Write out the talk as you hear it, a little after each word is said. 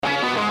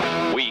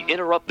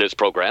interrupt this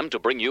program to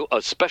bring you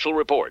a special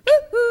report.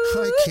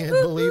 I can't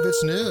believe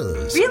it's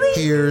news.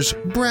 Really? Here's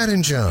Brad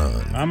and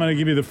John. I'm going to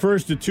give you the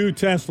first of two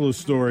Tesla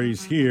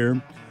stories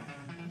here.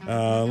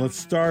 Let's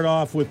start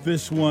off with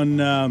this one.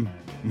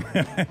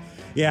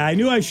 Yeah, I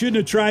knew I shouldn't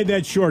have tried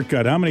that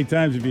shortcut. How many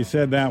times have you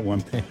said that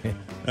one?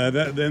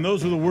 Then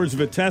those were the words of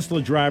a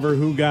Tesla driver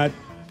who got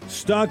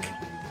stuck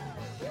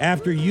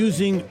after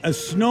using a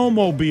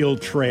snowmobile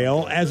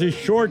trail as a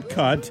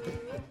shortcut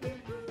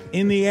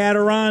in the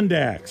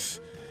Adirondacks.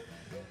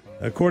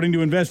 According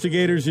to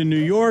investigators in New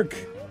York,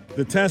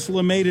 the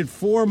Tesla made it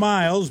 4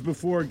 miles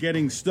before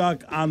getting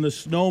stuck on the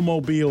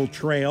snowmobile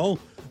trail.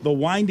 The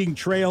winding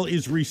trail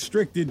is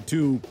restricted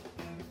to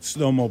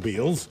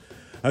snowmobiles.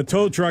 A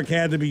tow truck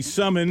had to be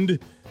summoned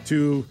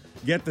to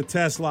get the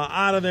Tesla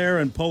out of there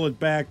and pull it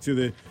back to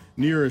the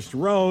nearest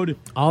road.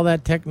 All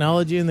that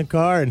technology in the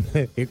car, and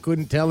it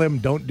couldn't tell him,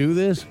 don't do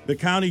this? The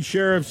county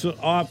sheriff's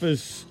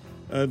office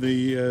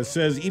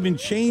says even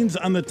chains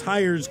on the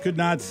tires could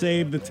not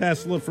save the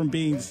Tesla from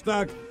being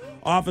stuck.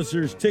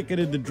 Officers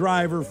ticketed the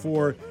driver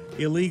for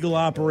illegal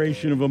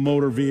operation of a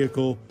motor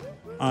vehicle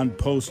on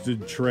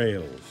posted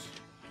trails.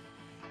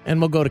 And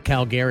we'll go to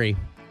Calgary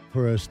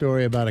for a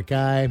story about a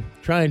guy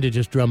trying to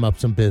just drum up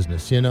some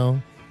business, you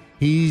know.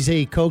 He's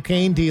a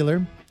cocaine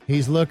dealer.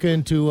 He's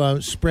looking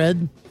to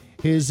spread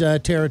his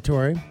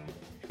territory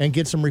and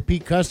get some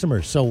repeat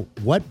customers. So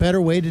what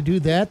better way to do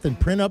that than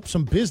print up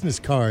some business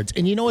cards?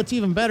 And you know what's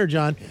even better,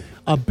 John?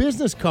 A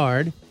business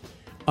card,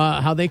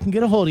 how they can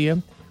get a hold of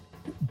you,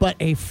 but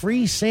a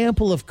free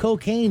sample of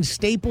cocaine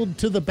stapled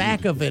to the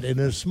back of it in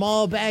a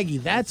small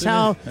baggie. That's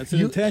how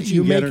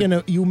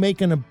you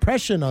make an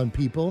impression on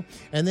people,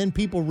 and then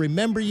people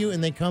remember you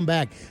and they come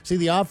back. See,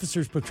 the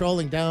officers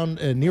patrolling down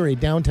near a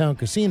downtown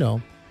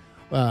casino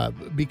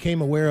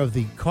became aware of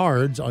the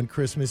cards on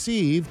Christmas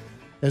Eve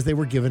as they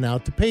were given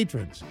out to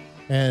patrons.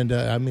 And,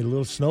 a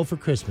little snow for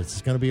Christmas.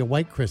 It's going to be a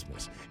white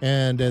Christmas.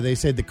 And they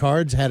said the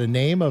cards had a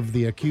name of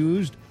the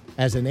accused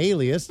as an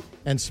alias,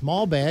 and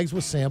small bags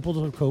with samples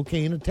of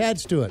cocaine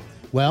attached to it.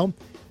 Well,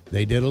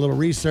 they did a little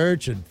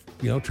research and,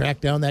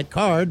 tracked down that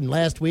card. And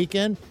last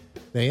weekend,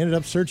 they ended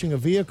up searching a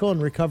vehicle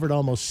and recovered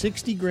almost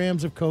 60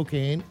 grams of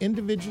cocaine,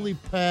 individually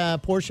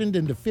portioned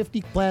into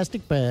 50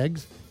 plastic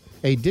bags,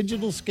 a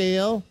digital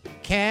scale,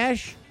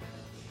 cash,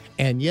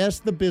 and yes,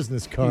 the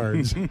business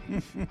cards.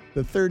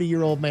 The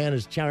 30-year-old man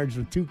is charged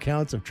with 2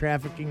 counts of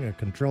trafficking a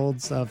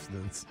controlled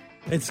substance.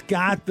 It's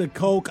got the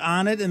Coke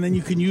on it, and then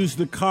you can use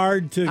the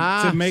card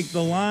to make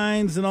the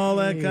lines and all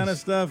that kind of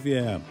stuff.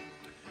 Yeah.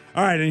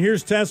 All right, and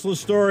here's Tesla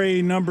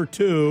story number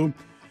 2.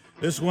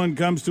 This one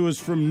comes to us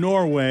from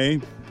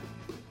Norway,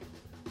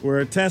 where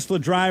a Tesla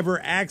driver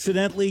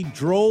accidentally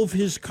drove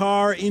his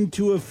car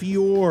into a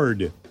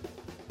fjord.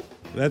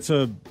 That's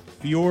a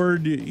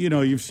fjord,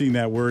 you've seen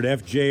that word,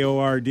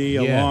 F-J-O-R-D,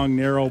 a long,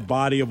 narrow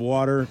body of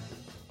water.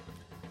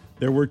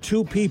 There were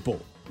 2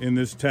 people in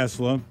this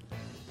Tesla.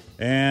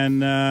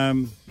 And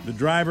the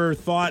driver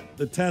thought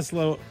the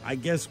Tesla, I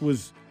guess,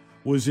 was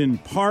in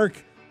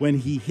park when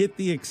he hit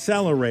the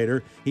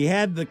accelerator. He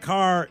had the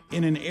car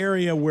in an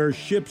area where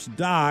ships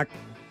dock.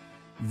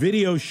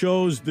 Video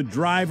shows the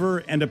driver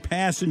and a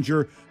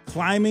passenger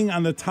climbing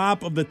on the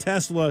top of the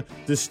Tesla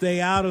to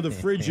stay out of the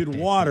frigid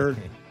water,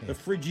 the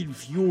frigid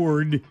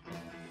fjord.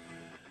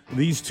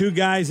 These 2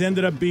 guys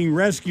ended up being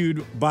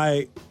rescued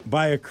by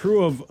a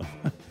crew of...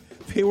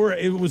 It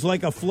was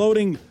like a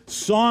floating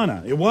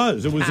sauna. It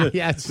was.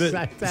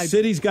 The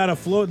city's got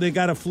they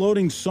got a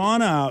floating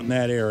sauna out in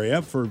that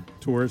area for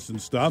tourists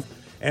and stuff.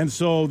 And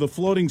so the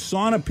floating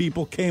sauna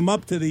people came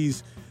up to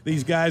these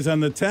guys on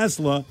the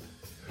Tesla.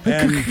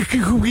 And, get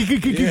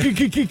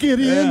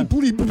in,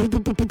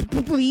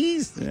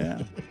 please.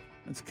 Yeah,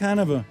 that's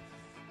kind of a.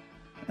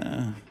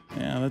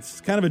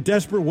 That's kind of a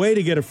desperate way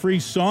to get a free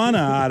sauna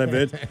out of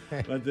it.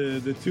 But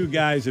the 2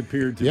 guys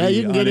appeared to be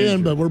you can get uninjured.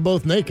 in, but we're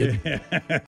both naked.